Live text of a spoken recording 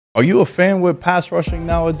Are you a fan with pass rushing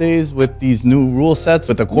nowadays with these new rule sets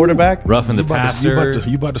with the quarterback? Roughing the passer.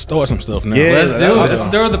 You about to start some stuff now. Yeah, Let's do it. Let's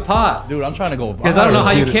stir the pot. Dude, I'm trying to go viral. Because I don't know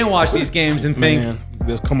how you can't watch these games and think,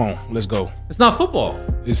 Man, come on, let's go. It's not football.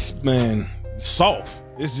 It's soft.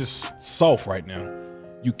 It's just soft right now.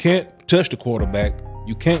 You can't touch the quarterback.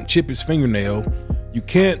 You can't chip his fingernail. You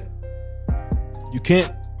can't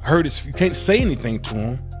hurt his. You can't say anything to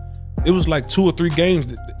him. It was like 2 or 3 games.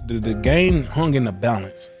 The game hung in the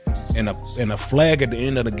balance, and a flag at the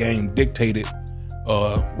end of the game dictated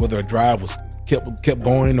whether a drive was kept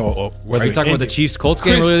going or whether. Are you talking about the Chiefs-Colts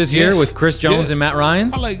game earlier this year with Chris Jones and Matt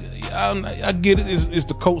Ryan? I get it. It's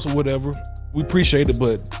the Colts or whatever. We appreciate it,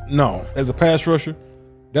 but no, as a pass rusher,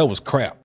 that was crap.